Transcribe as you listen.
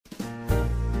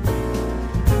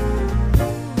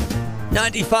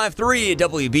95.3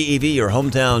 WBEV, your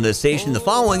hometown station. The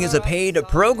following is a paid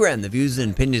program. The views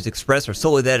and opinions expressed are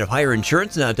solely that of Higher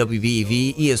Insurance, not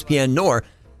WBEV, ESPN, nor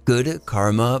Good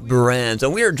Karma Brands.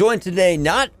 And we are joined today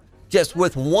not just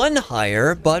with one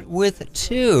hire, but with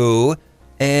two.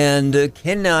 And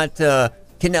cannot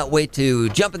wait to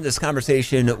jump in this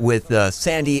conversation with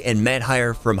Sandy and Matt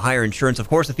Hire from Higher Insurance. Of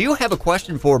course, if you have a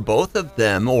question for both of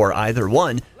them or either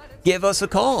one, give us a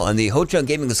call on the Ho-Chunk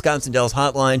Gaming Wisconsin Dells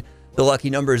hotline. The lucky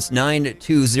number is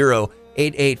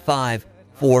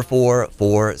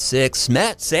 920-885-4446.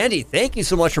 Matt, Sandy, thank you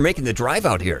so much for making the drive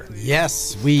out here.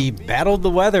 Yes, we battled the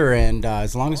weather, and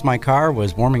as long as my car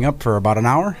was warming up for about an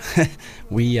hour,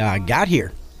 we got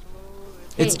here.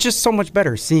 It's just so much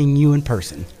better seeing you in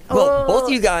person. Well, both of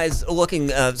you guys are looking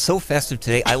so festive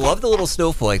today. I love the little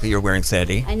snowflake that you're wearing,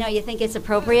 Sandy. I know, you think it's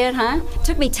appropriate, huh? It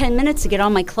took me 10 minutes to get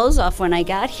all my clothes off when I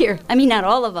got here. I mean, not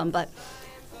all of them, but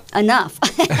enough.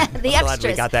 The extras. Glad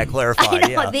we got that clarified. I know,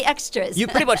 yeah. The extras. You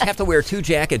pretty much have to wear two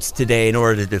jackets today in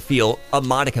order to feel a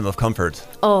modicum of comfort.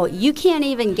 Oh, you can't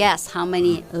even guess how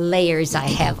many layers I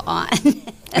have on.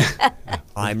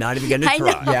 I'm not even going to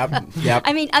try. Yep.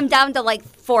 I mean, I'm down to like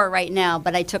 4 right now,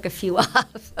 but I took a few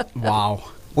off. Wow.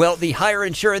 Well, the Higher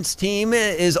Insurance team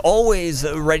is always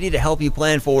ready to help you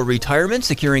plan for retirement,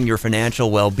 securing your financial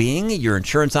well-being, your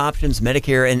insurance options,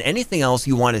 Medicare, and anything else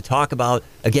you want to talk about.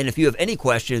 Again, if you have any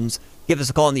questions, give us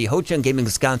a call on the Ho-Chunk Gaming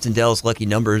Wisconsin Dells lucky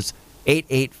numbers,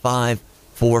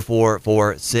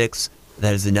 885-4446.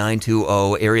 That is the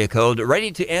 920 area code.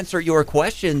 Ready to answer your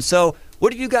questions. So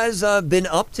what have you guys been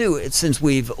up to since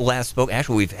we've last spoke?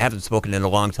 Actually, we haven't spoken in a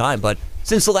long time, but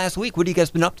since the last week, what have you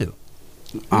guys been up to?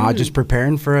 Just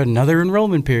preparing for another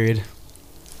enrollment period.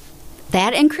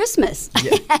 That and Christmas.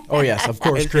 Yeah. Oh, yes, of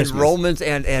course, Christmas. Enrollment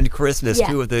and Christmas, Yeah.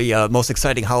 two of the most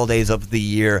exciting holidays of the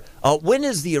year. When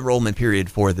is the enrollment period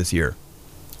for this year?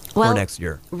 Well, or next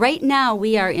year? Right now,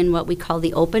 we are in what we call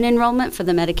the open enrollment for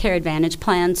the Medicare Advantage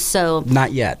plan. So,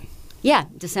 Not yet. yeah,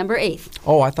 December 8th.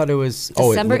 Oh, I thought it was...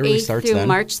 December it literally 8th starts through then.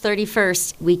 March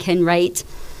 31st, we can write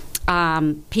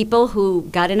people who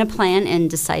got in a plan and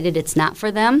decided it's not for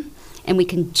them, and we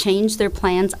can change their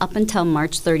plans up until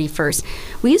March 31st.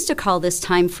 We used to call this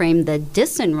time frame the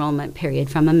disenrollment period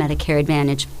from a Medicare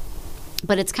Advantage,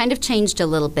 but it's kind of changed a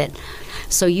little bit.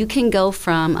 So you can go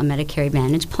from a Medicare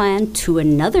Advantage plan to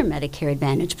another Medicare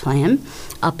Advantage plan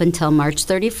up until March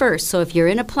 31st. So if you're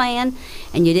in a plan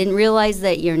and you didn't realize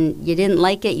that you didn't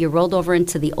like it, you rolled over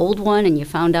into the old one and you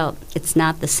found out it's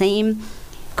not the same,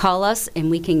 call us and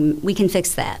we can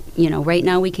fix that. You know, right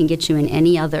now we can get you in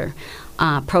any other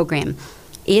program.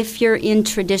 If you're in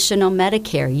traditional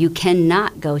Medicare, you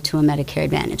cannot go to a Medicare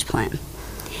Advantage plan.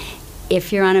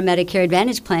 If you're on a Medicare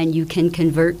Advantage plan, you can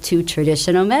convert to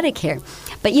traditional Medicare.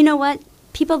 But you know what?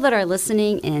 People that are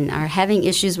listening and are having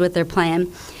issues with their plan,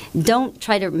 don't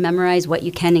try to memorize what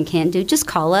you can and can't do. Just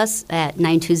call us at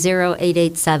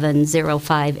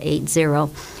 920-887-0580.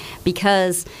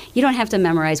 Because you don't have to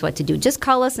memorize what to do. Just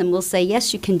call us and we'll say,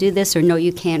 yes, you can do this, or no,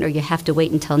 you can't, or you have to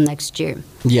wait until next year.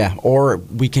 Yeah, or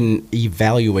we can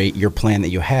evaluate your plan that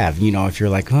you have. You know, if you're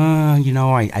like,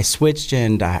 I switched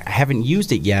and I haven't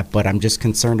used it yet, but I'm just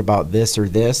concerned about this or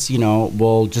this,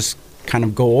 we'll just kind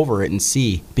of go over it and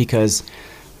see. Because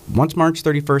once March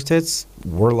 31st hits,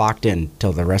 we're locked in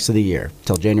till the rest of the year,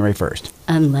 till January 1st.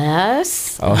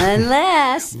 Unless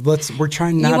we're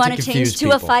trying not you to want confuse to change to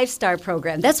people. a 5-star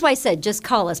program. That's why I said just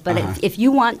call us. But if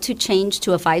you want to change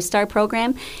to a 5-star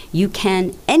program, you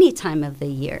can any time of the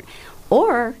year.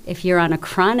 Or if you're on a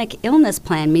chronic illness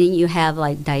plan, meaning you have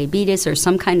like diabetes or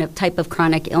some kind of type of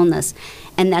chronic illness,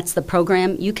 and that's the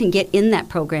program, you can get in that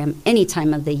program any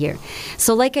time of the year.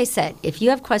 So like I said, if you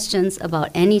have questions about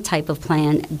any type of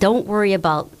plan, don't worry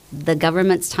about the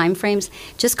government's time frames.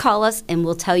 Just call us and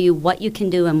we'll tell you what you can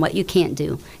do and what you can't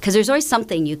do, because there's always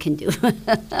something you can do.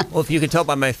 Well, if you can tell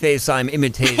by my face, I'm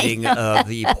imitating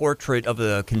the portrait of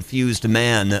a confused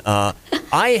man.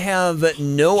 I have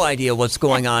no idea what's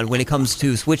going on when it comes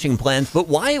to switching plans, but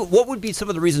why? What would be some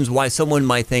of the reasons why someone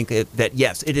might think that,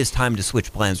 yes, it is time to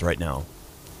switch plans right now?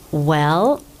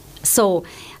 Well, so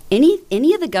any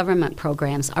of the government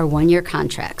programs are 1-year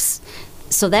contracts.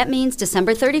 So that means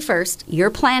December 31st, your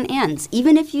plan ends.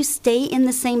 Even if you stay in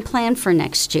the same plan for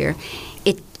next year,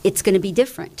 it's going to be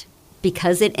different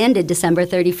because it ended December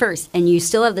 31st and you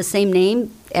still have the same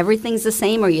name, everything's the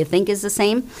same, or you think is the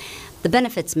same. The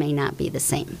benefits may not be the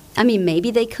same. I mean,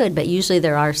 maybe they could, but usually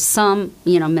there are some,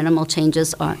 minimal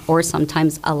changes or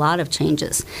sometimes a lot of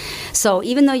changes. So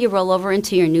even though you roll over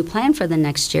into your new plan for the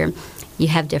next year, you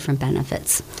have different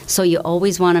benefits. So you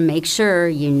always want to make sure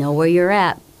you know where you're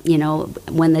at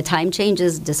when the time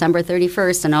changes, December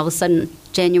 31st, and all of a sudden,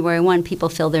 January 1, people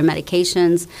fill their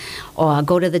medications or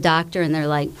go to the doctor and they're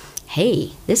like,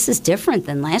 hey, this is different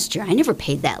than last year. I never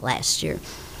paid that last year.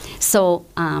 So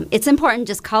it's important.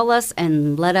 Just call us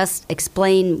and let us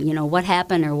explain, what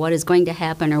happened or what is going to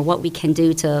happen or what we can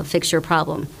do to fix your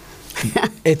problem.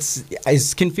 It's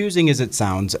as confusing as it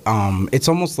sounds. It's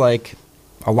almost like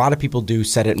a lot of people do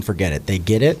set it and forget it. They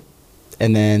get it,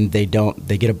 and then they don't.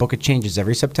 They get a book of changes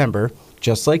every September,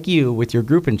 just like you with your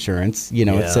group insurance.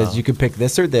 It says you can pick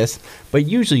this or this, but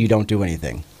usually you don't do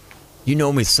anything. You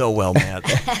know me so well, Matt.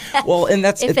 Well, and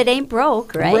that's if it ain't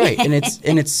broke, right? Right, and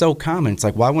it's so common. It's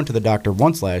like, well, I went to the doctor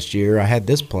once last year. I had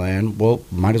this plan. Well,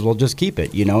 might as well just keep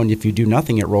it, And if you do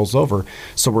nothing, it rolls over.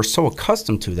 So we're so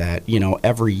accustomed to that,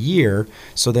 every year.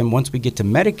 So then once we get to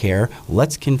Medicare,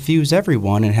 let's confuse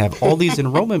everyone and have all these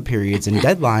enrollment periods and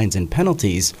deadlines and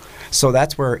penalties. So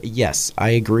that's where, yes,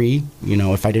 I agree.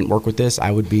 If I didn't work with this,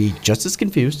 I would be just as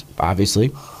confused,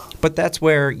 obviously. But that's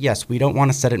where, yes, we don't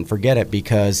want to set it and forget it,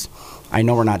 because I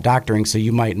know we're not doctoring, so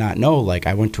you might not know. Like,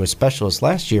 I went to a specialist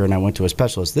last year and I went to a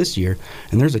specialist this year,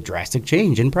 and there's a drastic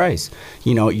change in price.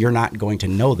 You're not going to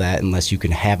know that unless you can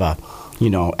have a,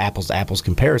 apples to apples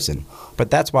comparison.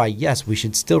 But that's why, yes, we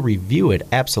should still review it,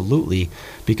 absolutely,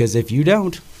 because if you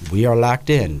don't, we are locked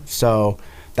in. So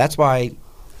that's why,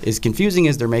 as confusing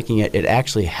as they're making it, it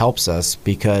actually helps us,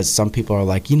 because some people are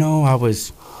like, I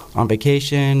was on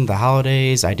vacation, the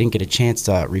holidays, I didn't get a chance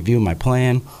to review my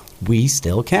plan. We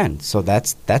still can. So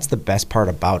that's the best part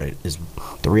about it, is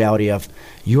the reality of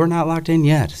you are not locked in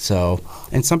yet. So,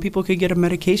 and some people could get a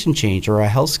medication change or a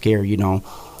health scare,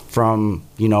 from,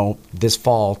 this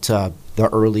fall to the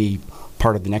early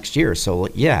part of the next year. So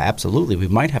yeah, absolutely. We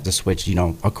might have to switch,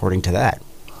 according to that.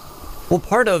 Well,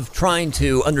 part of trying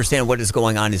to understand what is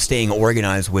going on is staying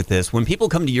organized with this. When people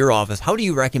come to your office, how do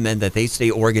you recommend that they stay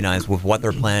organized with what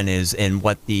their plan is and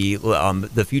what the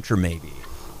future may be?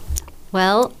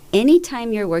 Well,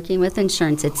 anytime you're working with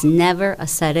insurance, it's never a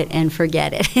set it and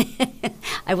forget it.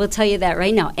 I will tell you that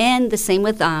right now. And the same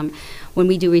with when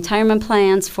we do retirement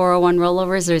plans, 401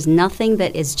 rollovers, there's nothing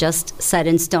that is just set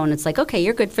in stone. It's like, okay,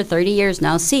 you're good for 30 years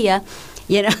now. See ya.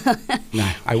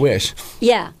 Nah, I wish.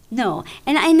 Yeah, no.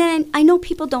 And I know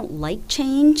people don't like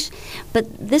change, but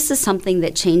this is something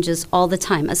that changes all the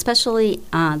time, especially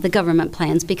the government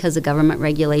plans, because the government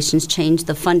regulations change.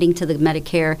 The funding to the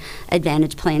Medicare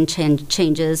Advantage plan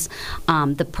changes.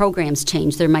 The programs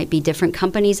change. There might be different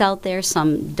companies out there.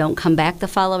 Some don't come back the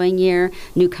following year.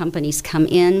 New companies come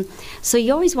in. So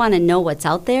you always want to know what's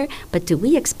out there, but do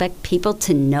we expect people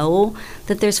to know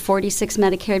that there's 46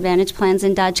 Medicare Advantage plans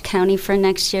in Dodge County for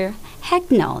next year?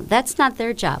 Heck no, that's not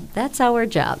their job. That's our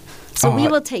job. So we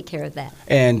will take care of that.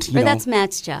 And that's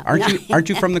Matt's job. Aren't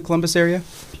you from the Columbus area?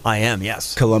 I am,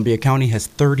 yes. Columbia County has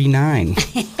 39.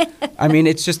 I mean,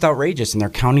 it's just outrageous, and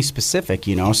they're county specific,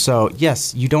 So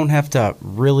yes, you don't have to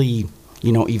really,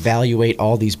 evaluate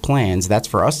all these plans. That's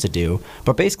for us to do.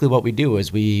 But basically what we do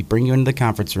is we bring you into the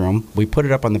conference room, we put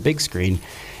it up on the big screen,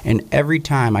 and every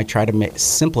time I try to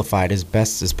simplify it as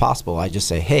best as possible. I just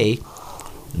say, hey,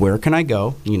 where can I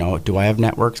go? Do I have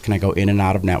networks? Can I go in and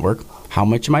out of network? How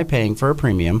much am I paying for a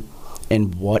premium?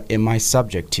 And what am I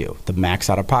subject to? The max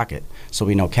out of pocket. So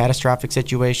we know catastrophic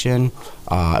situation.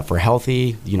 If we're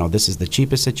healthy, this is the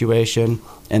cheapest situation.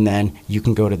 And then you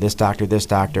can go to this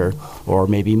doctor, or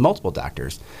maybe multiple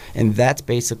doctors. And that's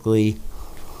basically,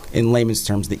 in layman's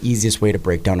terms, the easiest way to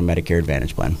break down a Medicare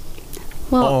Advantage plan.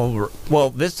 Well,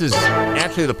 this is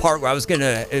actually the part where I was going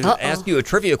to ask you a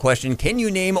trivia question. Can you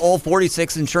name all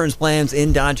 46 insurance plans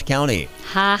in Dodge County?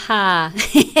 Ha ha.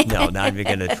 No, not even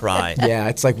going to try. Yeah,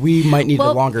 it's like we might need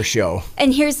a longer show.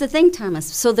 And here's the thing, Thomas.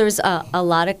 So there's a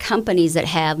lot of companies that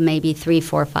have maybe 3,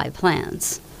 4, 5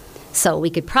 plans. So we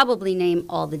could probably name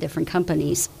all the different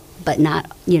companies, but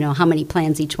not, how many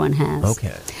plans each one has.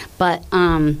 Okay. But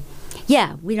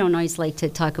yeah, we don't always like to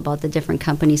talk about the different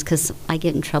companies because I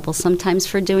get in trouble sometimes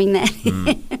for doing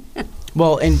that.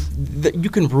 Well, and you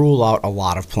can rule out a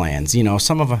lot of plans.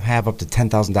 Some of them have up to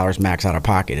 $10,000 max out of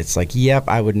pocket. It's like, yep,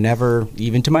 I would never,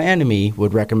 even to my enemy,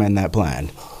 would recommend that plan.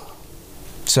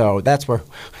 So that's where...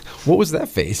 What was that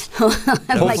face?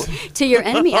 I'm like, to your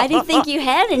enemy? I didn't think you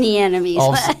had any enemies.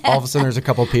 All of a sudden, there's a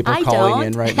couple of people calling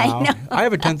in right now. I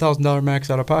have a $10,000 max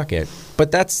out of pocket.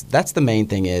 But that's the main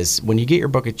thing is when you get your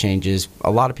book of changes, a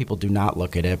lot of people do not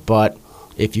look at it. But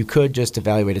if you could just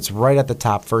evaluate, it's right at the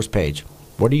top, first page.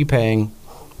 What are you paying?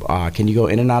 Can you go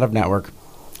in and out of network?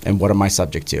 And what am I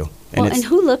subject to? And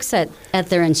who looks at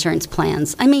their insurance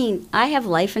plans? I mean, I have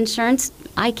life insurance.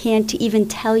 I can't even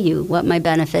tell you what my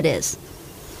benefit is.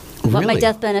 what my Really?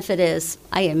 death benefit is,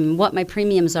 what my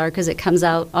premiums are, because it comes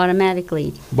out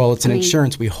automatically. Well, it's an I mean-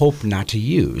 insurance we hope not to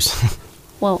use.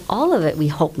 Well, all of it we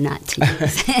hope not to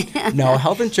use. No,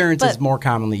 health insurance is But- more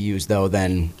commonly used, though,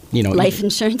 than, Life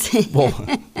insurance. Well,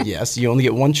 yes, you only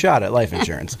get one shot at life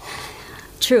insurance.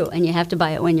 True, and you have to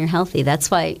buy it when you're healthy.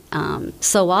 That's why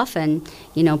so often,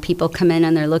 people come in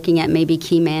and they're looking at maybe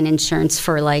key man insurance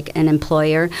for like an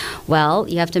employer. Well,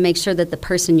 you have to make sure that the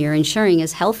person you're insuring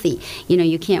is healthy.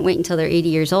 You can't wait until they're 80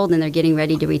 years old and they're getting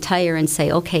ready to retire and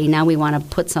say, okay, now we want to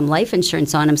put some life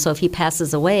insurance on him. So if he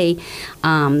passes away,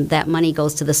 that money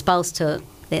goes to the spouse to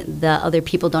the other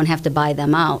people don't have to buy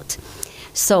them out.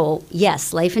 So,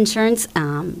 yes, life insurance,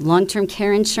 long-term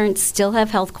care insurance still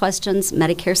have health questions,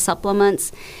 Medicare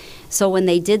supplements. So when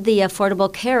they did the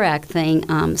Affordable Care Act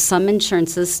thing, some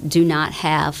insurances do not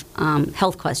have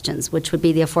health questions, which would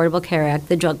be the Affordable Care Act,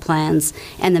 the drug plans,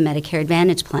 and the Medicare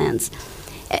Advantage plans.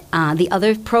 The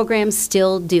other programs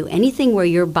still do. Anything where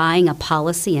you're buying a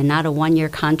policy and not a one-year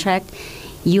contract,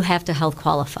 you have to health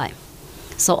qualify.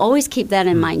 So always keep that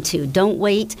in mind, too. Don't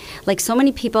wait. Like so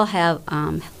many people have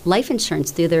life insurance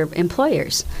through their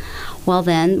employers. Well,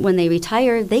 then when they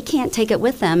retire, they can't take it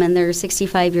with them, and they're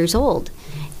 65 years old.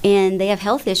 And they have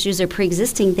health issues or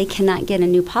pre-existing, they cannot get a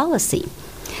new policy.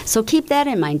 So keep that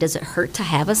in mind. Does it hurt to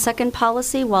have a second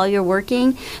policy while you're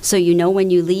working so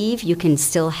when you leave you can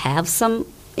still have some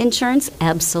insurance?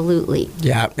 Absolutely.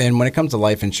 Yeah, and when it comes to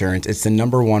life insurance, it's the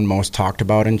number one most talked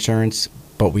about insurance,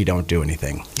 but we don't do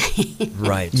anything.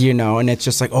 Right. And it's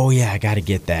just like, oh, yeah, I got to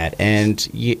get that. And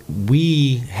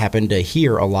we happen to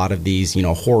hear a lot of these,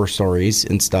 horror stories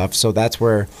and stuff. So that's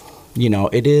where,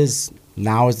 it is,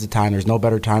 now is the time. There's no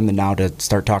better time than now to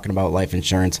start talking about life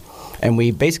insurance. And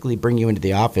we basically bring you into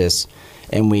the office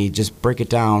and we just break it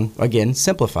down, again,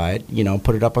 simplify it,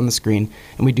 put it up on the screen,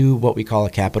 and we do what we call a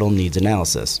capital needs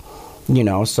analysis.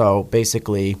 So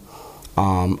basically,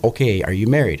 okay, are you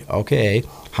married? Okay.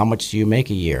 How much do you make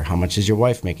a year? How much does your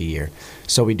wife make a year?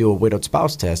 So we do a widowed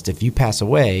spouse test. If you pass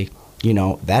away,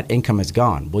 that income is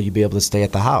gone. Will you be able to stay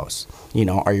at the house?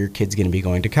 Are your kids going to be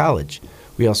going to college?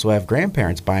 We also have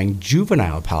grandparents buying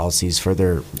juvenile policies for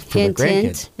their Hint, grandkids.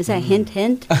 hint. Is that hint,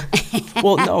 hint?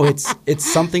 Well, no,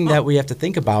 it's something that we have to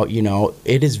think about.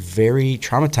 It is very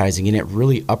traumatizing, and it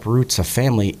really uproots a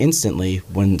family instantly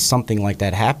when something like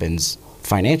that happens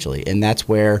financially. And that's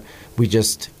where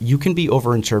you can be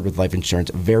overinsured with life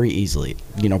insurance very easily.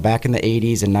 Back in the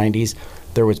 80s and 90s,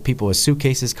 there was people with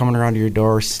suitcases coming around to your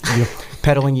door,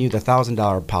 peddling you the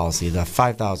 $1,000 policy, the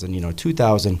 $5,000,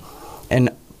 $2,000, and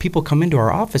people come into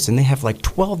our office and they have like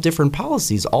 12 different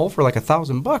policies, all for like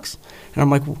 $1,000. And I'm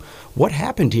like, what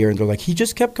happened here? And they're like, he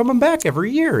just kept coming back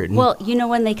every year. And Well,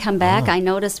 when they come back, I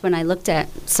noticed when I looked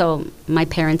so my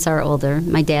parents are older.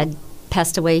 My dad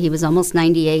passed away. He was almost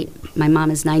 98. My mom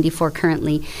is 94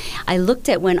 currently. I looked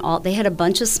at when they had a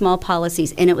bunch of small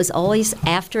policies, and it was always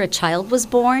after a child was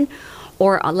born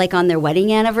or like on their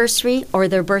wedding anniversary or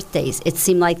their birthdays. It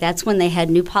seemed like that's when they had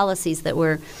new policies that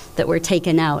were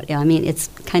taken out. I mean, it's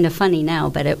kind of funny now,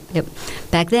 but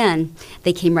back then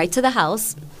they came right to the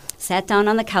house, sat down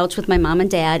on the couch with my mom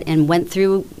and dad, and went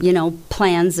through,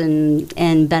 plans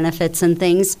and benefits and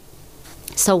things.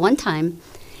 So one time,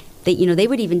 they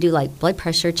would even do like blood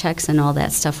pressure checks and all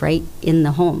that stuff right in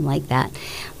the home like that.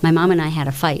 My mom and I had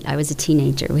a fight. I was a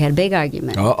teenager. We had a big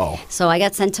argument. Uh-oh. So I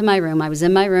got sent to my room. I was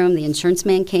in my room. The insurance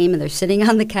man came, and they're sitting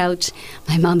on the couch.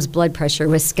 My mom's blood pressure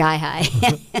was sky high.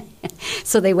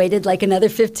 So they waited like another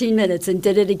 15 minutes and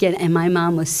did it again. And my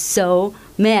mom was so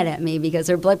mad at me because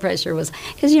her blood pressure was,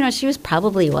 because, she was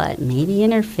probably maybe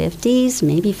in her 50s,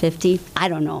 maybe 50. I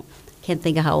don't know. Can't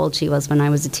think of how old she was when I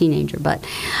was a teenager. But,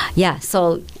 yeah,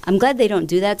 so I'm glad they don't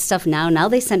do that stuff now. Now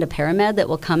they send a paramed that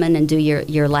will come in and do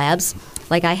your labs.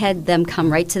 Like I had them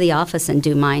come right to the office and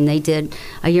do mine. They did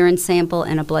a urine sample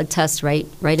and a blood test right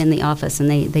in the office, and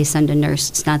they send a nurse.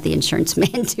 It's not the insurance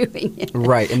man doing it.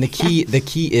 Right, and the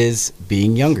key is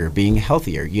being younger, being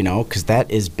healthier, because that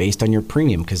is based on your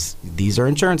premium, because these are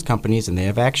insurance companies and they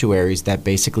have actuaries that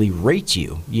basically rate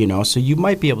you, so you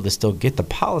might be able to still get the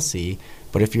policy.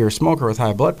 But if you're a smoker with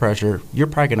high blood pressure, you're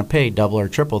probably going to pay double or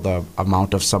triple the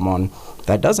amount of someone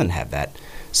that doesn't have that.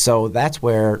 So that's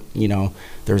where,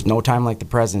 there's no time like the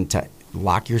present to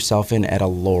lock yourself in at a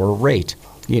lower rate.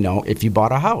 If you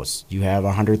bought a house, you have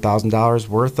 $100,000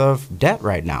 worth of debt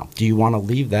right now. Do you want to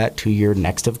leave that to your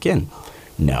next of kin?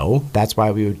 No. That's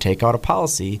why we would take out a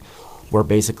policy where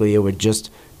basically it would just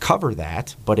cover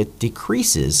that, but it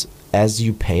decreases as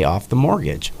you pay off the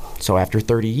mortgage. So after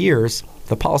 30 years,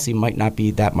 the policy might not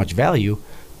be that much value,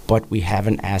 but we have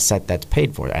an asset that's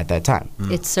paid for at that time.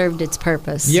 It served its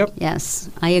purpose. Yep. Yes,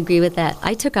 I agree with that.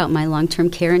 I took out my long-term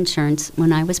care insurance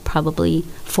when I was probably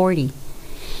 40.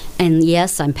 And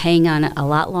yes, I'm paying on it a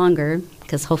lot longer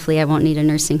because hopefully I won't need a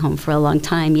nursing home for a long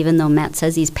time, even though Matt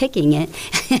says he's picking it.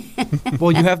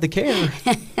 Well, you have the care.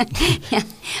 Yeah.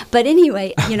 But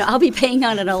anyway, I'll be paying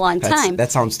on it a long time.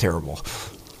 That sounds terrible.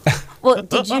 Well,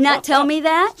 did you not tell me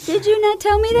that? Did you not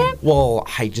tell me that? Well,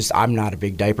 I'm not a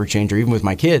big diaper changer, even with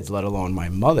my kids, let alone my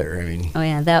mother. I mean, Oh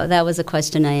yeah, that was a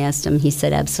question I asked him. He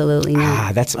said absolutely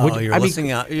not. that's.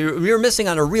 You're missing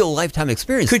on a real lifetime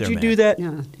experience. Could there, you man. do that?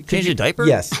 No. Change a diaper?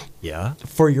 Yes. Yeah.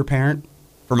 For your parent?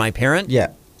 For my parent?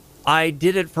 Yeah. I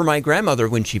did it for my grandmother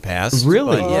when she passed.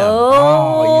 Really? but yeah.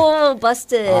 Oh,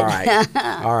 busted. All right.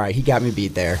 All right. He got me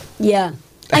beat there. Yeah.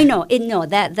 I know.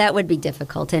 That would be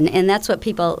difficult. And that's what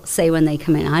people say when they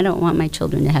come in. I don't want my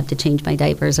children to have to change my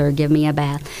diapers or give me a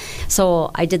bath.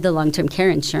 So I did the long-term care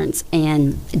insurance.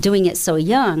 And doing it so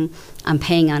young, I'm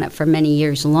paying on it for many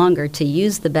years longer to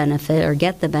use the benefit or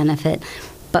get the benefit,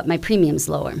 but my premium's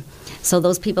lower. So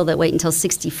those people that wait until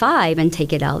 65 and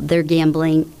take it out, they're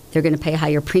gambling. They're going to pay a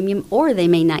higher premium, or they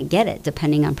may not get it,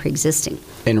 depending on pre-existing.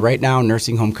 And right now,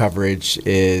 nursing home coverage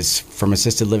is from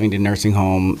assisted living to nursing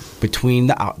home between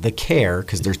the care,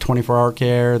 because there's 24-hour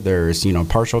care, there's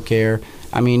partial care.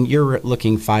 I mean, you're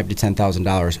looking $5,000 to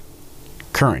 $10,000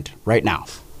 current right now.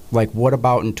 Like, what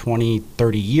about in 20,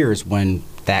 30 years when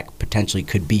that potentially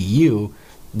could be you?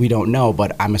 We don't know,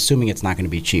 but I'm assuming it's not going to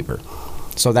be cheaper.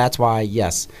 So that's why,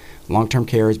 yes, long-term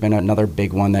care has been another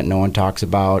big one that no one talks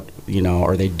about,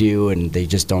 or they do and they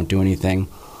just don't do anything.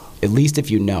 At least if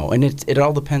you know. And it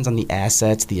all depends on the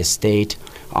assets, the estate,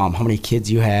 how many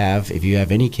kids you have, if you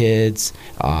have any kids.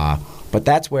 But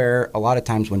that's where a lot of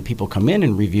times when people come in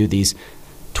and review these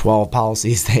 12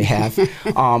 policies they have,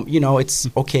 it's,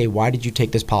 okay, why did you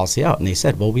take this policy out? And they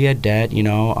said, well, we had debt, it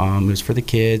was for the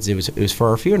kids, it was for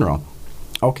our funeral.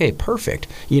 Okay, perfect.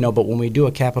 But when we do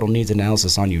a capital needs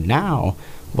analysis on you now,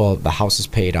 well, the house is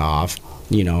paid off.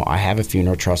 I have a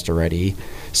funeral trust already.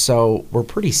 So we're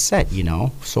pretty set,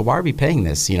 So why are we paying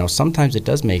this? Sometimes it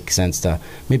does make sense to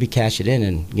maybe cash it in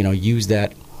and, use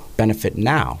that benefit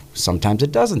now. Sometimes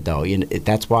it doesn't, though.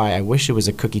 That's why I wish it was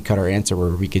a cookie-cutter answer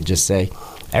where we could just say,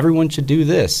 everyone should do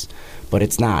this. But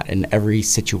it's not, and every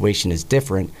situation is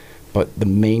different. But the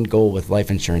main goal with life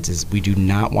insurance is we do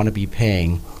not want to be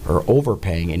paying or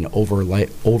overpaying and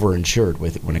overinsured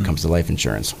when it comes to life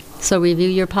insurance. So review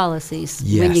your policies.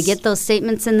 Yes. When you get those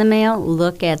statements in the mail,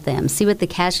 look at them. See what the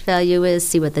cash value is,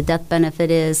 see what the death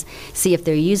benefit is, see if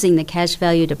they're using the cash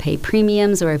value to pay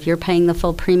premiums or if you're paying the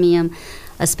full premium,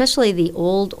 especially the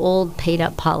old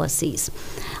paid-up policies.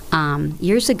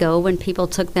 Years ago, when people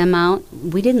took them out,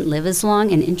 we didn't live as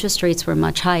long and interest rates were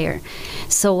much higher.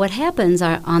 So what happens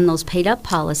on those paid-up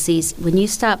policies, when you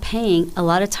stop paying, a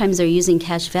lot of times they're using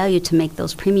cash value to make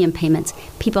those premium payments.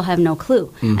 People have no clue.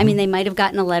 Mm-hmm. I mean, they might have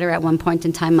gotten a letter at one point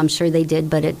in time. I'm sure they did,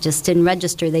 but it just didn't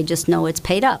register. They just know it's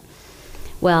paid up.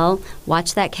 Well,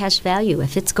 watch that cash value.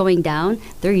 If it's going down,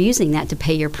 they're using that to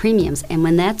pay your premiums. And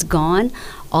when that's gone,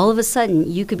 all of a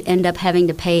sudden, you could end up having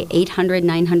to pay $800,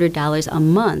 $900 a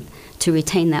month to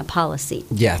retain that policy.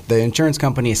 Yeah, the insurance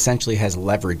company essentially has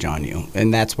leverage on you,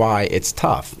 and that's why it's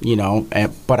tough,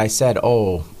 But I said,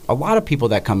 a lot of people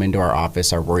that come into our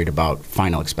office are worried about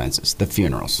final expenses, the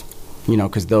funerals,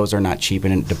 because those are not cheap,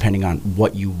 and depending on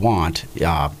what you want,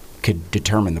 could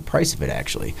determine the price of it,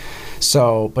 actually.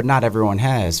 So, but not everyone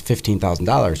has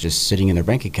 $15,000 just sitting in their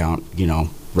bank account,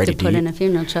 ready to put in a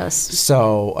funeral trust.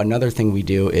 So another thing we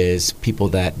do is people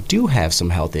that do have some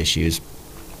health issues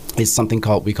is something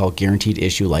we call guaranteed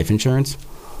issue life insurance.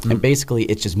 And basically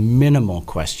it's just minimal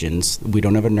questions. We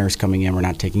don't have a nurse coming in. We're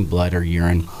not taking blood or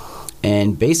urine.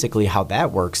 And basically how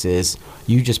that works is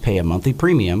you just pay a monthly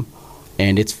premium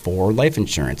and it's for life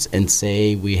insurance. And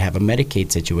say we have a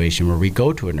Medicaid situation where we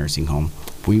go to a nursing home,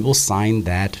 we will sign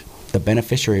that. The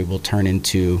beneficiary will turn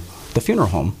into the funeral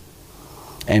home.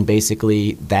 And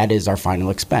basically, that is our final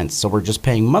expense. So we're just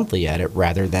paying monthly at it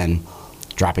rather than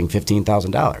dropping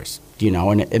 $15,000.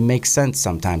 And it makes sense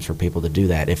sometimes for people to do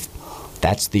that if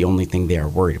that's the only thing they are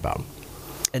worried about.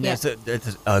 And that's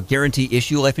a guarantee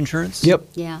issue life insurance? Yep.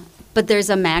 Yeah. But there's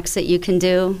a max that you can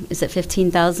do. Is it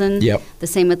 $15,000? Yep. The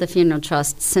same with the funeral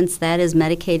trust. Since that is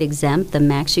Medicaid exempt, the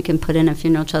max you can put in a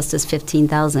funeral trust is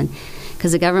 $15,000.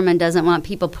 Because the government doesn't want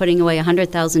people putting away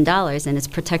 $100,000 and it's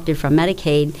protected from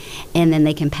Medicaid, and then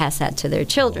they can pass that to their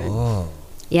children. Oh.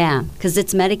 Yeah, because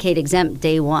it's Medicaid exempt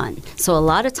day one. So a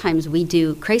lot of times we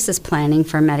do crisis planning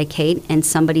for Medicaid, and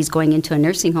somebody's going into a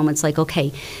nursing home. It's like,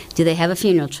 okay, do they have a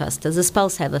funeral trust? Does the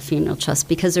spouse have a funeral trust?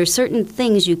 Because there's certain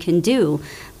things you can do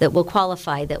that will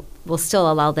qualify, that will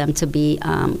still allow them to be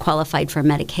qualified for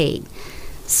Medicaid.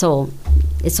 So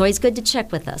it's always good to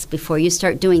check with us before you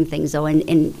start doing things, though.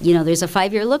 And you know, there's a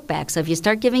 5-year look back. So if you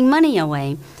start giving money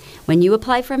away, when you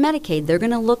apply for Medicaid, they're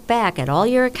going to look back at all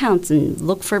your accounts and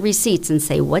look for receipts and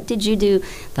say, what did you do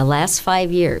the last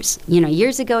 5 years? You know,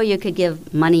 years ago you could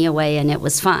give money away and it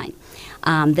was fine.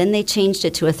 Then they changed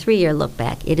it to a 3-year look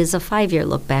back. It is a 5-year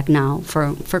look back now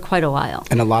for quite a while.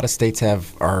 And a lot of states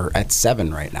are at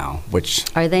 7 right now, which...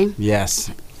 Are they?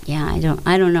 Yes. Yeah,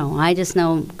 I don't know. I just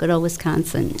know good old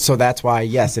Wisconsin. So that's why,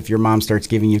 yes, if your mom starts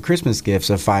giving you Christmas gifts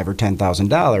of $5,000 or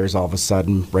 $10,000, all of a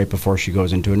sudden, right before she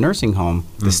goes into a nursing home,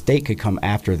 the state could come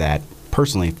after that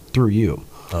personally through you.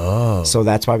 Oh. So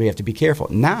that's why we have to be careful.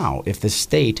 Now, if the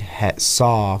state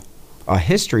saw a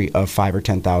history of $5,000 or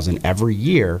 $10,000 every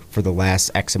year for the last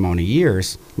X amount of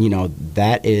years, you know,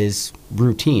 that is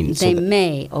routine. They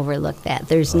may overlook that.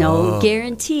 There's no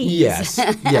guarantees. Yes,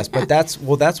 but that's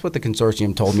what the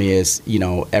consortium told me is, you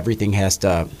know, everything has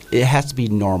to be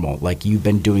normal. Like, you've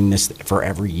been doing this for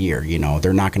every year, you know.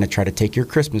 They're not going to try to take your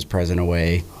Christmas present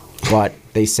away, but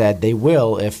they said they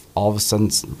will if all of a sudden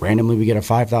randomly we get a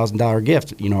 $5,000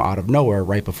 gift, you know, out of nowhere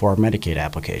right before our Medicaid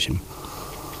application.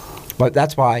 But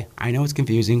that's why I know it's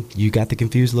confusing. You got the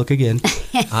confused look again.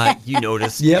 You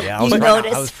noticed. Yep. Yeah, I was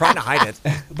trying to hide it.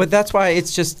 But that's why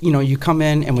it's just, you know, you come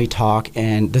in and we talk,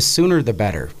 and the sooner the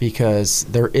better, because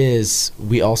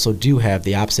we also do have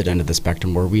the opposite end of the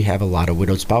spectrum where we have a lot of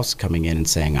widowed spouses coming in and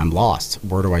saying, I'm lost.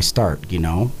 Where do I start? You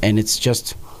know, and it's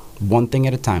just one thing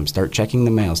at a time. Start checking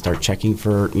the mail, start checking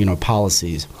for, you know,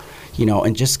 policies. You know,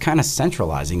 and just kind of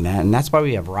centralizing that. And that's why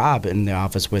we have Rob in the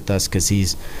office with us, because he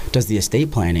does the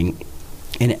estate planning,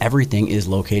 and everything is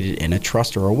located in a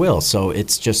trust or a will. So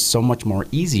it's just so much more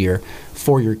easier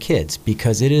for your kids,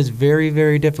 because it is very,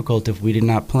 very difficult if we did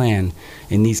not plan.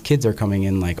 And these kids are coming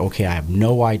in like, okay, I have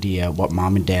no idea what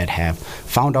mom and dad have.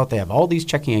 Found out they have all these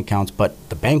checking accounts, but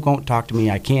the bank won't talk to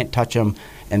me. I can't touch them.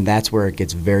 And that's where it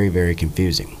gets very, very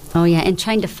confusing. Oh, yeah, and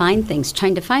trying to find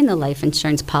the life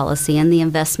insurance policy and the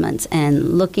investments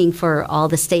and looking for all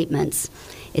the statements.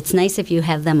 It's nice if you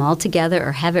have them all together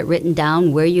or have it written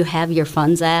down where you have your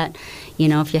funds at, you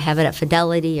know, if you have it at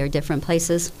Fidelity or different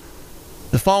places.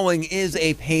 The following is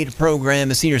a paid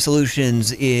program. Senior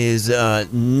Solutions is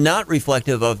not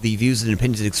reflective of the views and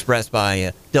opinions expressed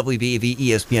by WBAV,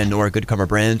 ESPN, nor Good Karma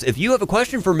Brands. If you have a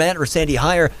question for Matt or Sandy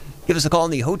Heyer, give us a call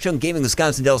on the Ho-Chunk Gaming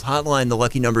Wisconsin Dells hotline. The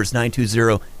lucky number is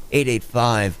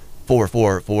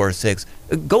 920-885-4446.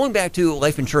 Going back to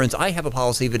life insurance, I have a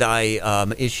policy that I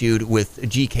issued with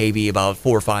GKB about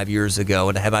 4 or 5 years ago,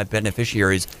 and I have my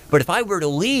beneficiaries. But if I were to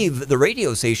leave the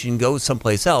radio station, go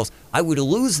someplace else, I would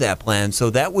lose that plan. So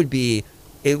it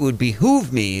would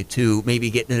behoove me to maybe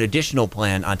get an additional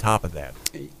plan on top of that.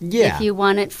 Yeah. If you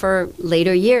want it for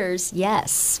later years,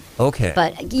 yes. Okay.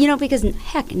 But, you know, because,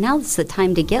 heck, now is the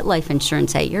time to get life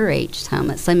insurance at your age,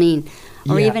 Thomas. I mean,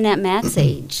 or even at Matt's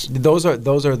age. Those are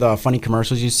the funny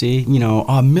commercials you see. You know,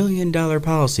 $1 million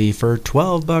policy for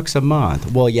 $12 a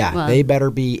month. Well, they better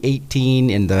be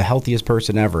 18 and the healthiest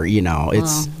person ever. You know,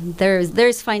 it's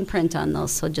there's fine print on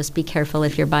those, so just be careful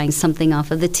if you're buying something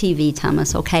off of the TV,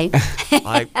 Thomas. Okay.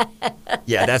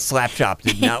 That slap shop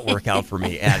did not work out for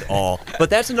me at all.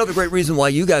 But that's another great reason why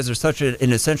you guys are such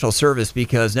an essential service,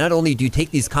 because not only do you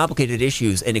take these complicated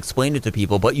issues and explain it to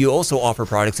people, but you also offer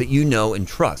products that you know and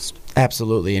trust.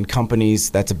 Absolutely. And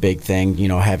companies, that's a big thing, you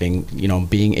know, having, you know,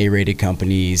 being A-rated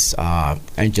companies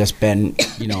and just been,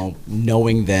 you know,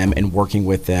 knowing them and working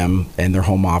with them and their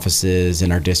home offices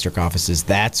and our district offices.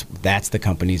 That's the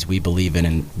companies we believe in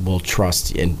and will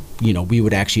trust. And, you know, we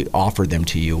would actually offer them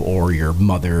to you or your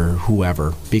mother,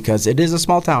 whoever, because it is a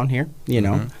small town here, you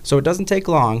know, so it doesn't take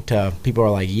long to people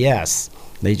are like, yes.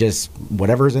 They just,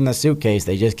 whatever's in the suitcase,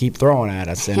 they just keep throwing at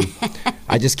us. And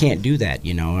I just can't do that,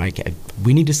 you know.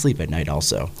 We need to sleep at night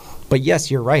also. But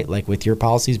yes, you're right. Like with your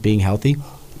policies being healthy,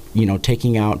 you know,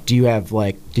 taking out, did you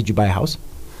buy a house?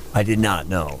 I did not,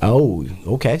 no. Oh,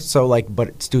 okay. So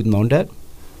but student loan debt?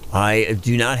 I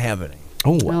do not have any.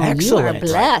 Oh, excellent. You are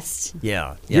blessed.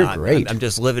 Yeah. You're great. I'm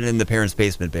just living in the parents'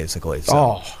 basement, basically. So.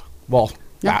 Oh, well.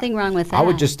 Nothing wrong with that. I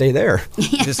would just stay there.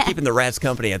 Just keeping the rats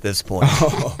company at this point.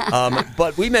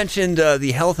 But we mentioned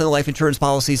the health and life insurance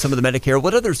policy, some of the Medicare.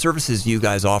 What other services do you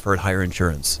guys offer at Heyer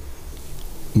Insurance?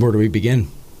 Where do we begin?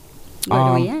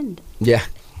 Where do we end? Yeah.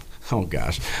 Oh,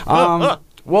 gosh.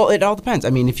 Well, it all depends. I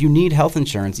mean, if you need health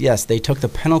insurance, yes, they took the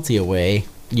penalty away,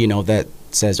 you know, that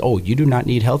says, oh, you do not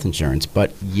need health insurance.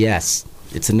 But yes,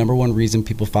 it's the number one reason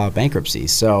people file bankruptcy.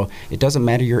 So it doesn't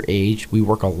matter your age. We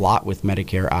work a lot with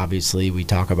Medicare, obviously. We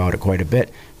talk about it quite a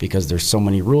bit because there's so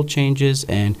many rule changes,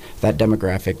 and that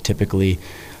demographic typically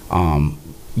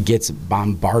gets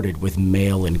bombarded with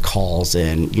mail and calls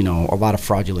and, you know, a lot of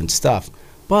fraudulent stuff.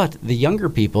 But the younger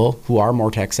people who are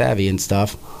more tech savvy and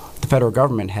stuff, the federal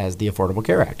government has the Affordable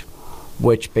Care Act,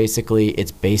 which basically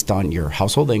it's based on your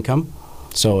household income.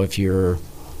 So if you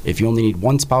only need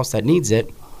one spouse that needs it,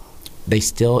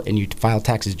 and you file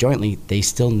taxes jointly, they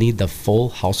still need the full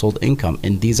household income.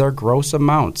 And these are gross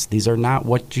amounts. These are not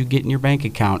what you get in your bank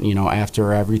account, you know,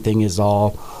 after everything is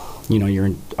all, you know,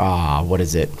 you're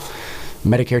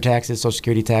Medicare taxes, Social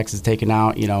Security taxes taken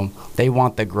out, you know, they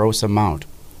want the gross amount.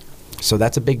 So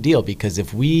that's a big deal, because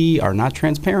if we are not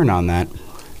transparent on that,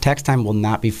 tax time will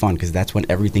not be fun, because that's when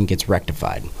everything gets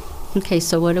rectified. Okay,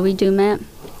 so what do we do, Matt?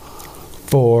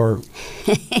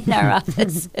 In our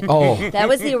office. Oh. That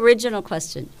was the original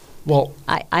question. Well,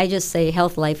 I just say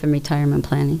health, life, and retirement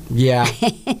planning. Yeah.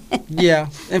 Yeah.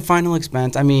 And final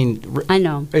expense. I mean, I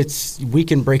know. We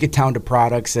can break it down to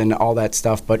products and all that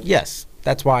stuff. But yes,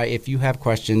 that's why if you have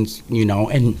questions, you know,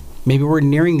 and maybe we're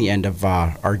nearing the end of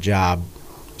our job,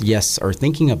 yes, or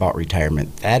thinking about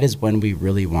retirement, that is when we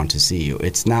really want to see you.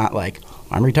 It's not like,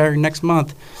 I'm retiring next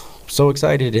month, so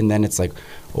excited, and then it's like,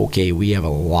 okay, we have a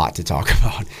lot to talk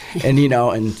about. And, you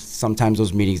know, and sometimes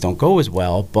those meetings don't go as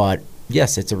well, but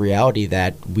yes, it's a reality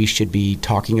that we should be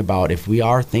talking about. If we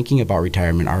are thinking about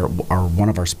retirement, or one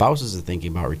of our spouses is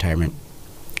thinking about retirement,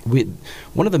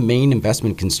 one of the main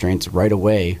investment constraints right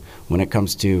away when it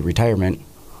comes to retirement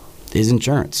is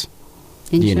insurance.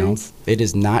 You know, it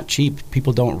is not cheap.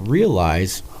 People don't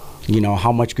realize, you know,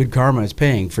 how much Good Karma is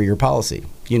paying for your policy.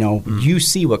 You know, you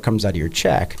see what comes out of your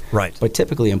check. Right. But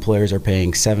typically employers are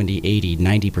paying 70, 80,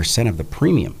 90% of the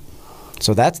premium.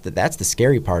 So that's the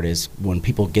scary part, is when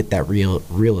people get that real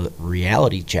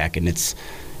reality check, and it's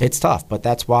tough. But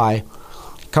that's why,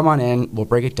 come on in, we'll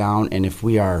break it down, and if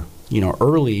we are, you know,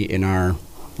 early in our,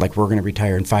 like, we're going to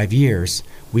retire in 5 years,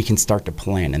 we can start to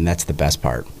plan, and that's the best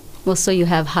part. Well, so you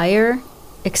have higher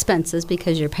expenses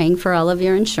because you're paying for all of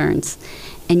your insurance,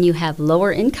 and you have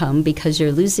lower income because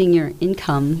you're losing your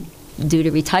income due to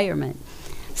retirement.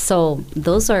 So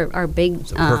those are big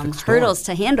hurdles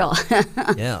to handle.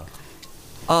 Yeah.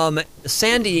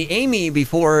 Sandy, Amy,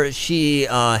 before she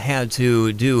had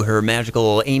to do her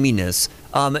magical Amy-ness,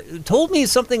 told me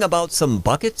something about some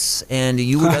buckets, and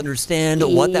you would understand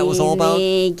what that was all about.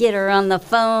 Amy, get her on the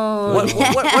phone.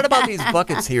 What about these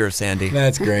buckets here, Sandy?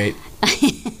 That's great.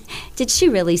 Did she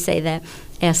really say that?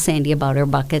 Ask Sandy about her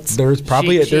buckets. There's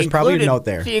probably a note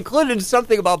there. She included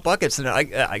something about buckets. And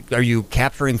are you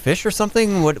capturing fish or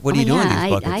something? What are you doing in these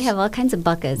buckets? I have all kinds of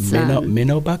buckets.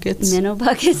 Minnow buckets? Minnow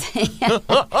buckets.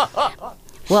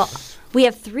 Well, we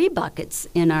have 3 buckets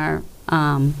in our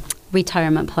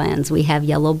retirement plans. We have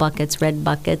yellow buckets, red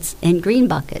buckets, and green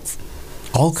buckets.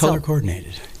 All color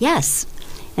coordinated. Yes.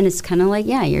 And it's kind of like,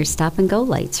 your stop and go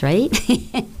lights, right?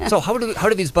 So how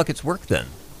do these buckets work then?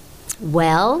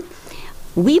 Well,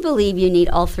 we believe you need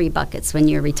all 3 buckets when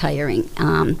you're retiring.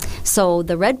 So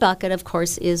the red bucket, of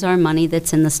course, is our money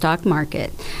that's in the stock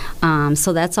market.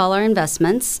 So that's all our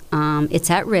investments. It's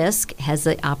at risk, has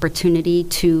the opportunity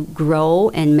to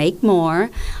grow and make more,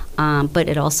 but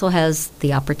it also has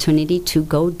the opportunity to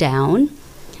go down.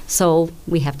 So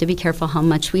we have to be careful how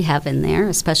much we have in there,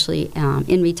 especially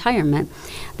in retirement.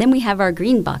 Then we have our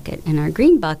green bucket, and our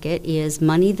green bucket is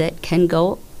money that can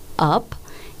go up,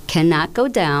 cannot go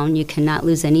down. You cannot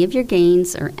lose any of your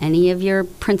gains or any of your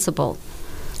principal.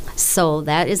 So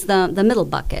that is the middle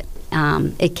bucket.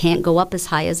 It can't go up as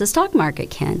high as the stock market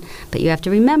can, but you have to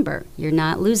remember, you're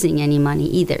not losing any money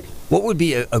either. What would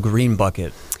be a green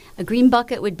bucket? A green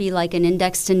bucket would be like an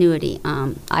indexed annuity.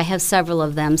 I have several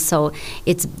of them, so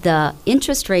it's the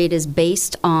interest rate is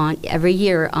based on every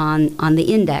year on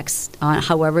the index, on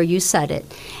however you set it,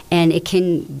 and it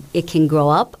can grow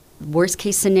up. Worst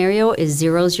case scenario is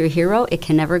zero's your hero. It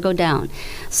can never go down.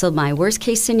 So my worst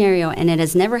case scenario, and it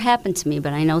has never happened to me,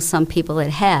 but I know some people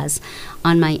it has,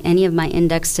 on any of my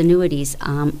indexed annuities,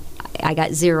 I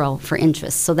got 0 for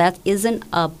interest. So that isn't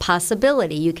a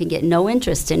possibility. You can get no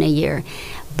interest in a year,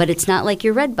 but it's not like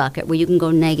your red bucket where you can go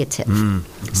negative.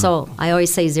 Mm-hmm. So I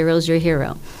always say zero's your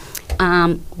hero.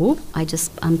 I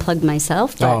just unplugged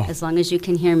myself, but as long as you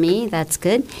can hear me, that's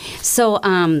good. So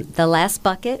the last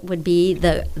bucket would be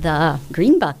the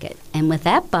green bucket. And with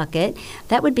that bucket,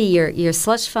 that would be your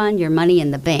slush fund, your money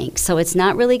in the bank. So it's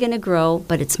not really going to grow,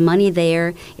 but it's money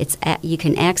there. You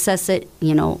can access it,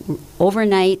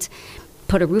 overnight,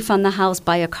 put a roof on the house,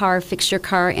 buy a car, fix your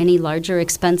car, any larger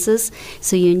expenses.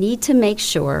 So you need to make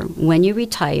sure when you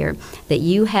retire that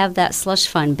you have that slush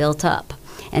fund built up.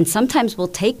 And sometimes we'll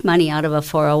take money out of a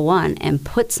 401 and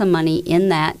put some money in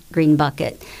that green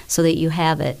bucket so that you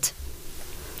have it.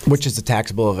 Which is a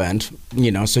taxable event,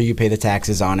 so you pay the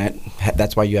taxes on it.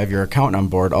 That's why you have your accountant on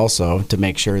board also, to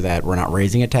make sure that we're not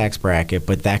raising a tax bracket,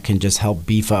 but that can just help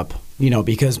beef up,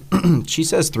 because she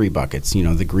says 3 buckets,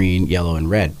 the green, yellow, and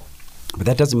red. But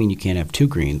that doesn't mean you can't have 2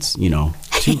 greens,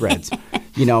 2 reds.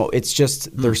 It's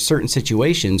just there's certain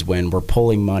situations when we're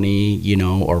pulling money,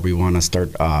 or we want to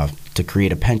start to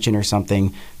create a pension or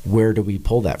something. Where do we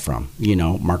pull that from?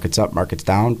 Markets up, markets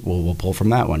down. Well, we'll pull from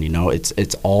that one.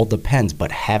 It's all depends.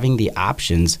 But having the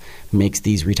options makes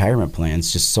these retirement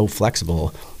plans just so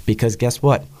flexible, because guess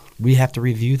what? We have to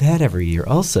review that every year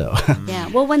also. Yeah.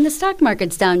 Well, when the stock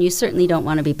market's down, you certainly don't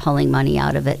want to be pulling money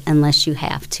out of it unless you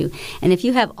have to. And if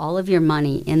you have all of your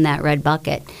money in that red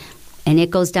bucket and it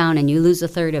goes down and you lose a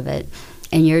third of it,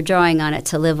 and you're drawing on it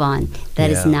to live on, that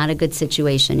is not a good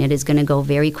situation. It is going to go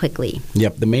very quickly.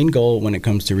 Yep. The main goal when it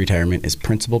comes to retirement is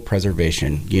principal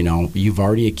preservation. You've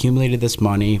already accumulated this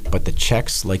money, but the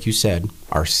checks, like you said,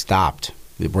 are stopped.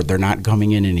 They're not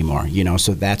coming in anymore,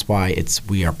 so that's why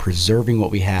we are preserving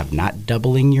what we have, not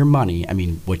doubling your money. I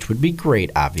mean, which would be great,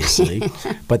 obviously,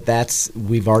 but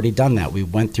we've already done that. We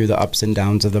went through the ups and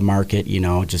downs of the market,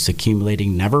 just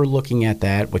accumulating, never looking at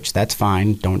that, which that's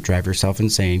fine. Don't drive yourself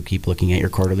insane. Keep looking at your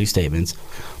quarterly statements.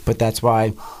 But that's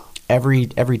why every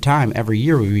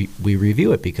year we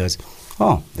review it, because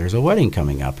there's a wedding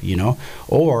coming up,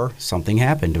 or something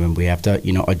happened and we have to,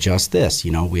 adjust this.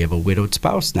 We have a widowed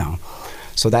spouse now.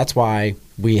 So that's why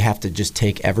we have to just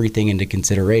take everything into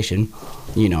consideration.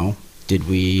 Did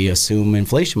we assume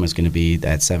inflation was going to be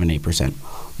at 7-8%?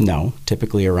 No,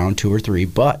 typically around 2 or 3,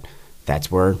 but that's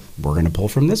where we're going to pull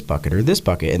from this bucket or this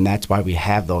bucket. And that's why we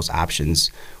have those options,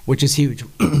 which is huge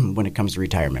when it comes to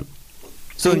retirement.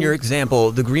 So in your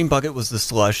example, the green bucket was the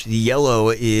slush, the yellow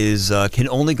is can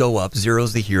only go up,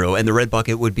 zero's the hero, and the red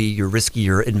bucket would be your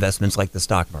riskier investments like the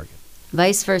stock market.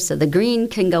 Vice versa. The green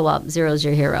can go up, zero's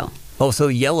your hero. Oh, so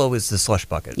yellow is the slush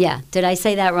bucket. Yeah. Did I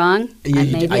say that wrong?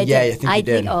 Maybe I did. I think you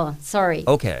did. Oh, sorry.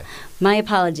 Okay. My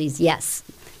apologies. Yes.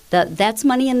 That's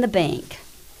money in the bank.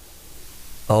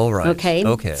 All right.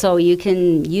 Okay. So you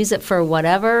can use it for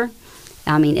whatever.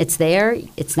 I mean, it's there.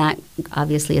 It's not,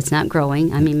 obviously, it's not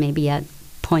growing. I mean, maybe at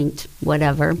point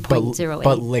whatever, 0.08.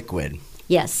 But liquid.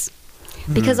 Yes.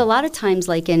 Because a lot of times,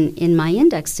 like in my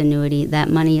indexed annuity, that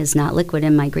money is not liquid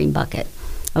in my green bucket.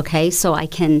 Okay, so I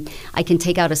can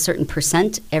take out a certain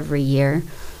percent every year,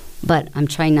 but I'm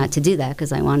trying not to do that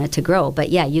because I want it to grow. But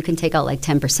yeah, you can take out like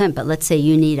 10%, but let's say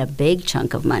you need a big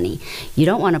chunk of money. You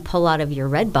don't want to pull out of your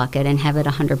red bucket and have it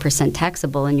 100%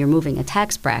 taxable and you're moving a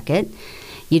tax bracket.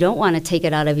 You don't want to take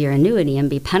it out of your annuity and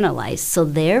be penalized. So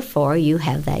therefore, you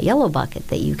have that yellow bucket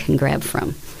that you can grab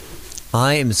from.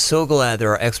 I am so glad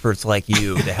there are experts like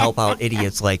you to help out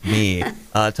idiots like me.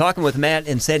 Talking with Matt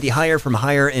and Sandy Hire from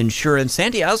Hire Insurance.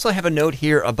 Sandy, I also have a note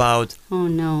here about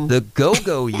the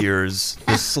go-go years,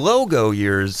 the slow-go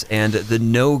years, and the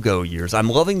no-go years. I'm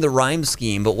loving the rhyme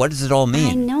scheme, but what does it all mean?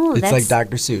 I know. It's like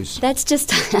Dr. Seuss. That's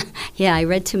just, yeah, I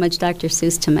read too much Dr.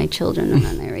 Seuss to my children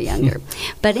when they were younger.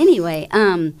 But anyway,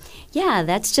 yeah,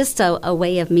 that's just a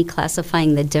way of me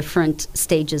classifying the different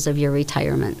stages of your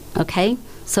retirement, okay?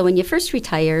 So when you first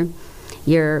retire,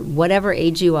 you're whatever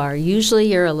age you are,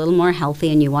 usually you're a little more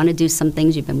healthy and you want to do some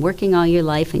things. You've been working all your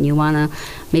life and you want to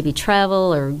maybe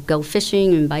travel or go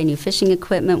fishing and buy new fishing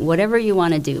equipment, whatever you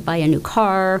want to do. Buy a new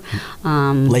car.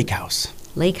 Lake house.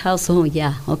 Lake house, oh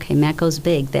yeah, okay, Matt goes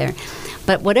big there.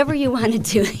 But whatever you want to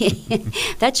do,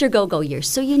 that's your go-go years.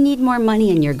 So you need more money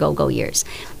in your go-go years.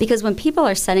 Because when people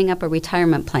are setting up a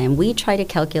retirement plan, we try to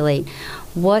calculate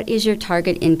what is your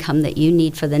target income that you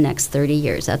need for the next 30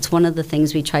 years. That's one of the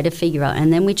things we try to figure out.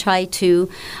 And then we try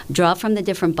to draw from the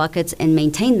different buckets and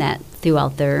maintain that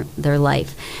throughout their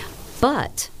life.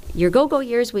 But your go-go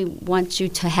years, we want you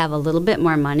to have a little bit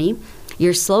more money.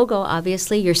 Your slow go,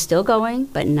 obviously, you're still going,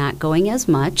 but not going as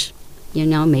much. You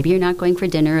know, maybe you're not going for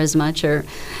dinner as much or,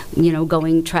 you know,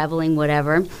 going, traveling,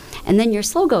 whatever. And then your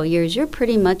slow go years, you're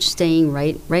pretty much staying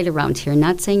right around here.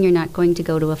 Not saying you're not going to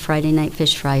go to a Friday night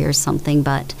fish fry or something,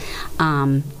 but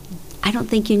I don't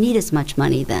think you need as much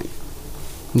money then.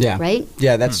 Yeah. Right?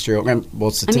 Yeah, that's true.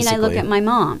 Well, statistically. I mean,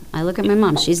 I look at my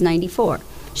mom. She's 94.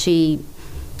 She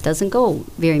doesn't go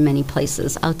very many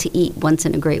places out to eat once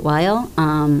in a great while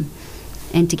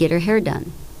and to get her hair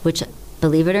done, which,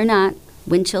 believe it or not,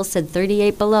 wind chill said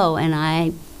 38 below, and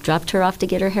I dropped her off to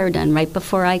get her hair done right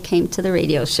before I came to the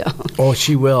radio show. Oh,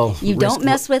 she will. You don't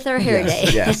mess with her hair day.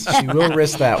 Yes, she will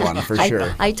risk that one for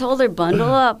sure. I told her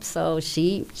bundle up, so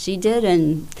she did,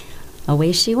 and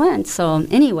away she went. So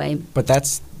anyway. But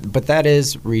that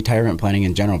is retirement planning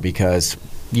in general, because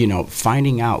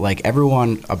finding out, like,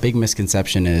 everyone, a big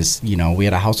misconception is, we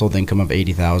had a household income of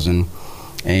 $80,000,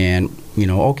 and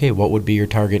okay, what would be your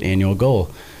target annual goal?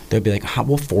 They'll be like,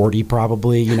 well, 40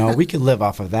 probably. We could live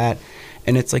off of that.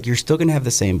 And it's like, you're still going to have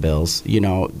the same bills.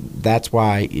 That's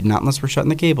why, not unless we're shutting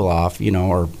the cable off,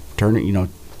 or turning,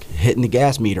 hitting the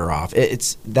gas meter off.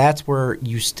 That's where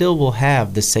you still will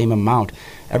have the same amount.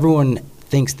 Everyone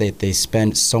thinks that they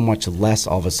spend so much less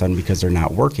all of a sudden because they're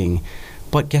not working.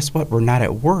 But guess what? We're not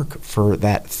at work for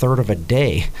that third of a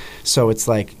day. So it's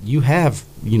like, you have,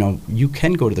 you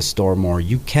can go to the store more.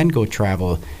 You can go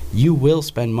travel. You will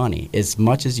spend money. As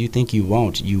much as you think you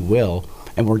won't, you will.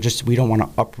 And we don't want to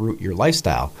uproot your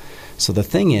lifestyle. So the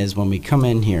thing is, when we come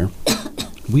in here,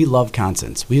 we love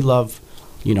constants. We love,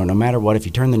 no matter what, if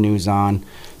you turn the news on,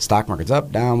 stock market's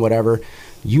up, down, whatever,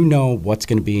 what's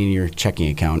going to be in your checking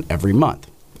account every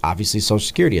month. Obviously, Social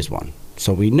Security is one.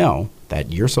 So we know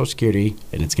that your Social Security,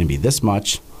 and it's going to be this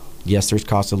much. Yes, there's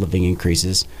cost of living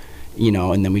increases,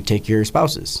 and then we take your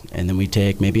spouses, and then we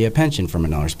take maybe a pension from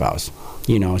another spouse.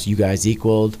 So you guys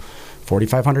equaled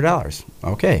 $4,500.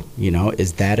 Okay,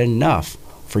 is that enough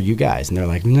for you guys? And they're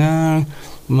like, no,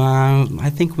 I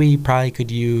think we probably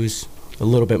could use a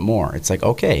little bit more. It's like,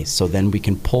 okay, so then we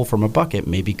can pull from a bucket,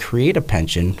 maybe create a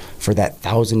pension for that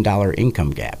 $1,000 income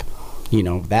gap.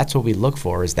 That's what we look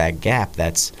for, is that gap.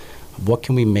 That's what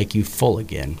can we make you full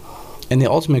again? And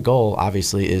the ultimate goal,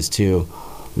 obviously, is to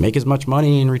make as much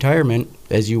money in retirement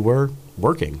as you were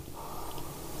working.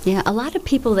 Yeah, a lot of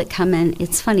people that come in,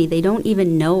 it's funny, they don't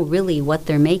even know really what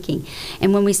they're making.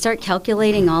 And when we start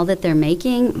calculating all that they're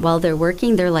making while they're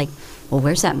working, they're like, well,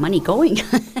 where's that money going?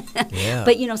 Yeah.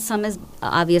 But, some is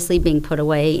obviously being put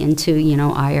away into,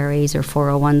 IRAs or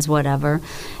 401s, whatever.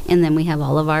 And then we have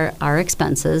all of our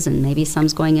expenses, and maybe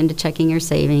some's going into checking or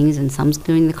savings, and some's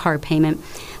doing the car payment.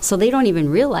 So they don't even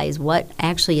realize what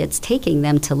actually it's taking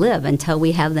them to live until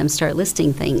we have them start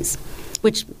listing things,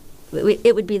 which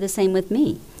it would be the same with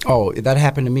me. Oh, that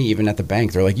happened to me even at the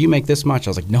bank. They're like, you make this much. I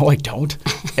was like, no, I don't.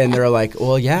 And they're like,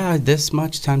 well, yeah, this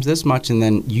much times this much. And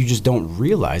then you just don't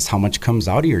realize how much comes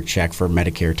out of your check for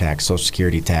Medicare tax, Social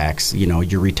Security tax,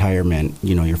 your retirement,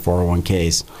 your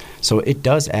 401ks. So it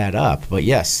does add up. But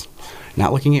yes,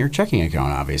 not looking at your checking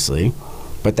account, obviously.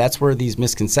 But that's where these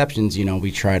misconceptions,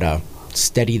 we try to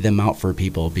steady them out for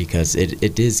people, because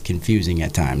it is confusing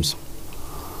at times.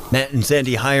 Matt and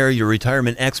Sandy Hire, your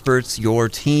retirement experts, your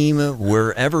team,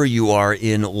 wherever you are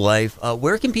in life.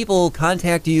 Where can people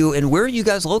contact you, and where are you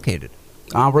guys located?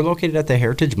 We're located at the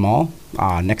Heritage Mall,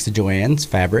 next to Joann's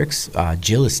Fabrics.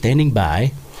 Jill is standing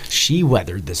by. She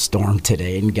weathered the storm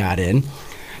today and got in.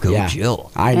 Go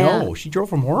Jill. I know. She drove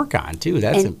from work on, too.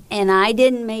 And I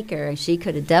didn't make her. She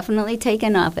could have definitely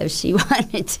taken off if she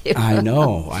wanted to. I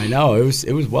know.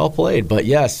 It was well played. But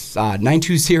yes,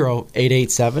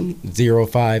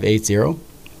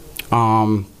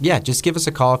 920-887-0580. Just give us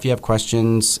a call if you have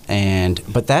questions.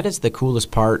 But that is the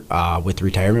coolest part with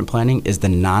retirement planning, is the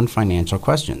non-financial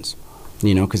questions.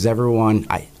 Because everyone,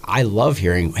 I love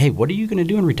hearing, hey, what are you going to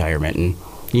do in retirement? And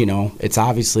it's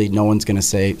obviously no one's going to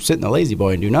say, sit in the lazy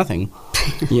boy and do nothing.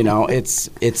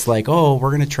 It's like, oh,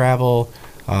 we're going to travel.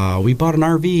 We bought an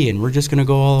RV and we're just going to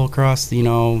go all across,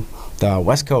 the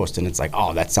West Coast. And it's like,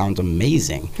 oh, that sounds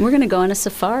amazing. We're going to go on a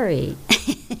safari.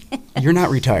 You're not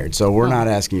retired, so we're not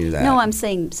asking you that. No, I'm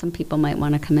saying some people might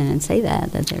want to come in and say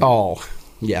that they're. Oh,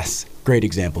 yes. Great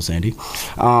example, Sandy.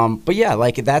 But yeah,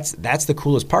 that's the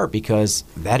coolest part, because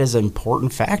that is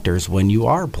important factors when you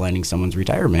are planning someone's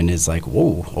retirement. Is like,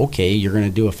 whoa, okay, you're going to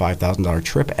do a $5,000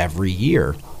 trip every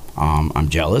year. I'm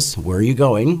jealous. Where are you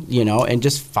going? And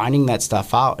just finding that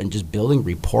stuff out and just building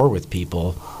rapport with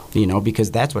people,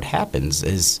 because that's what happens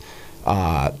is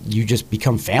you just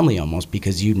become family almost,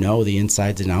 because the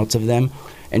insides and outs of them.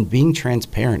 And being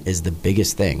transparent is the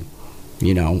biggest thing.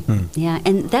 Yeah,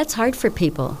 and that's hard for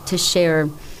people to share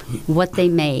what they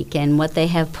make and what they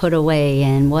have put away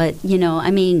and what,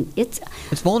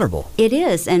 it's vulnerable. It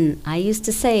is. And I used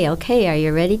to say, okay, are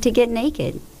you ready to get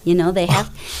naked? They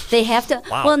have to.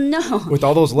 Wow. Well, no. With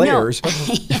all those layers.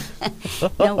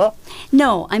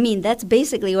 No, that's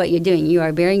basically what you're doing. You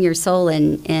are bearing your soul,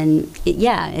 and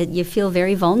you feel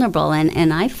very vulnerable.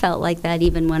 And I felt like that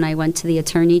even when I went to the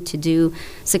attorney to do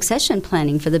succession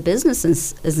planning for the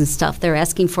businesses and stuff. They're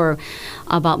asking for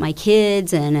about my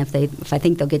kids and if I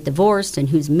think they'll get divorced and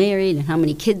who's married and how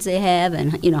many kids they have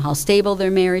and how stable their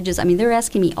marriage is. I mean, they're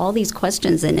asking me all these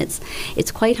questions, and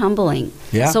it's quite humbling.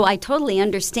 Yeah. So I totally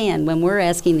understand when we're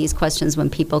asking these questions when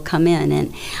people come in.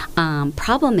 And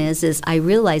problem is I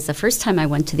realized the first time I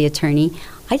went to the attorney,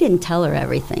 I didn't tell her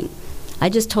everything. I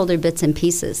just told her bits and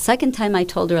pieces. Second time I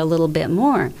told her a little bit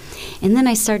more. And then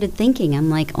I started thinking,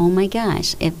 I'm like, oh my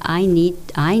gosh, if I need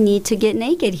to get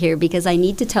naked here because I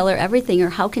need to tell her everything, or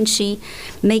how can she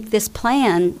make this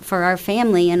plan for our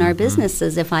family and our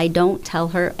businesses if I don't tell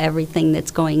her everything that's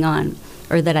going on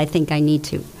or that I think I need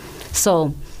to?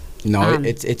 So no,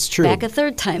 it's true. Back a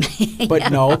third time.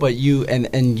 But no, but you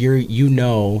and you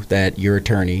know that your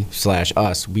attorney /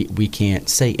 us, we can't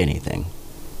say anything.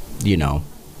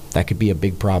 That could be a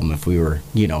big problem if we were,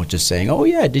 just saying, oh,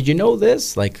 yeah, did you know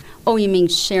this? Like, oh, you mean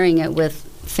sharing it with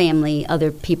family, other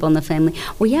people in the family?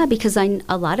 Well, yeah, because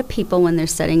a lot of people, when they're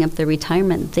setting up their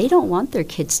retirement, they don't want their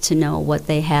kids to know what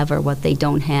they have or what they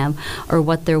don't have or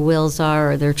what their wills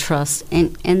are or their trusts.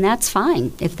 And that's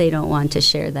fine if they don't want to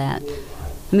share that.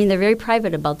 I mean, they're very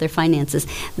private about their finances.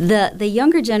 The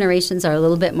younger generations are a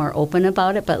little bit more open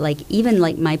about it, but even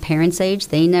my parents' age,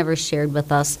 they never shared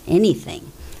with us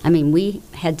anything. I mean, we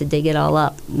had to dig it all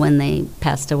up when they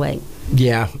passed away.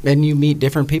 Yeah, and you meet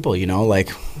different people, like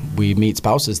we meet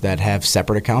spouses that have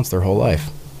separate accounts their whole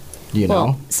life,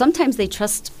 Well, sometimes they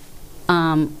trust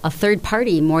a third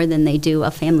party more than they do a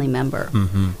family member.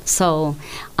 Mm-hmm. So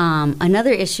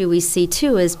another issue we see,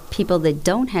 too, is people that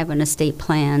don't have an estate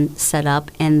plan set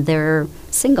up and they're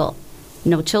single,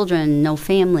 no children, no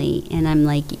family. And I'm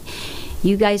like,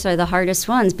 you guys are the hardest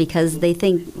ones because they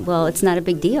think, well, it's not a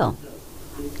big deal.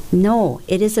 No,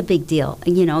 it is a big deal.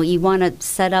 You want to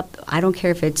set up, I don't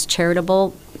care if it's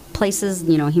charitable places,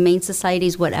 humane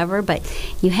societies, whatever, but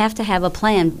you have to have a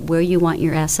plan where you want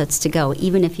your assets to go,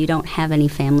 even if you don't have any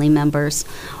family members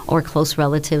or close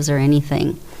relatives or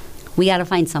anything. We got to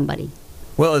find somebody.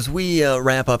 Well, as we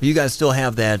wrap up, you guys still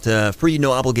have that free,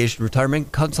 no obligation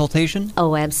retirement consultation?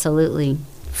 Oh, absolutely.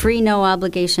 Free, no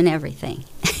obligation, everything.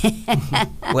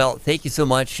 Well, thank you so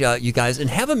much, you guys, and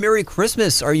have a Merry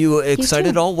Christmas. Are you excited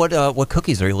at all? What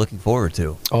cookies are you looking forward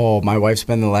to? Oh, my wife's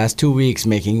spent the last 2 weeks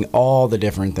making all the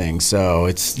different things.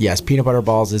 So peanut butter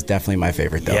balls is definitely my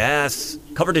favorite, though. Yes,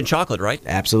 covered in chocolate, right?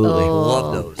 Absolutely.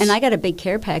 Love those. And I got a big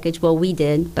care package. Well, we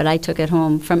did, but I took it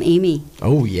home from Amy.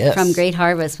 Oh, yes. From Great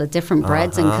Harvest with different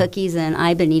breads and cookies, and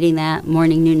I've been eating that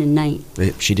morning, noon, and night.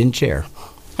 She didn't share.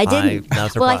 I didn't. I'm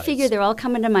not surprised. Well, I figure they're all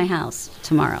coming to my house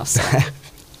tomorrow, so.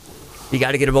 You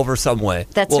got to get them over some way.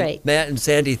 That's right. Matt and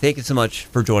Sandy, thank you so much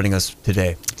for joining us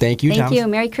today. Thank you, Tom. Thank you.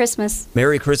 Merry Christmas.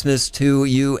 Merry Christmas to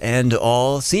you and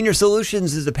all. Senior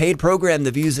Solutions is a paid program.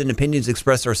 The views and opinions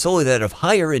expressed are solely that of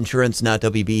Hire Insurance, not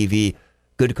WBEV,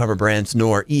 Good Karma Brands,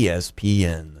 nor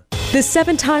ESPN. The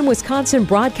 7-time Wisconsin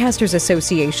Broadcasters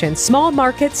Association Small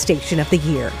Market Station of the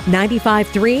Year.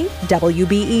 95.3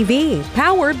 WBEV,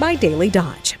 powered by Daily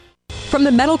Dodge. From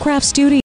the Metalcraft Studio.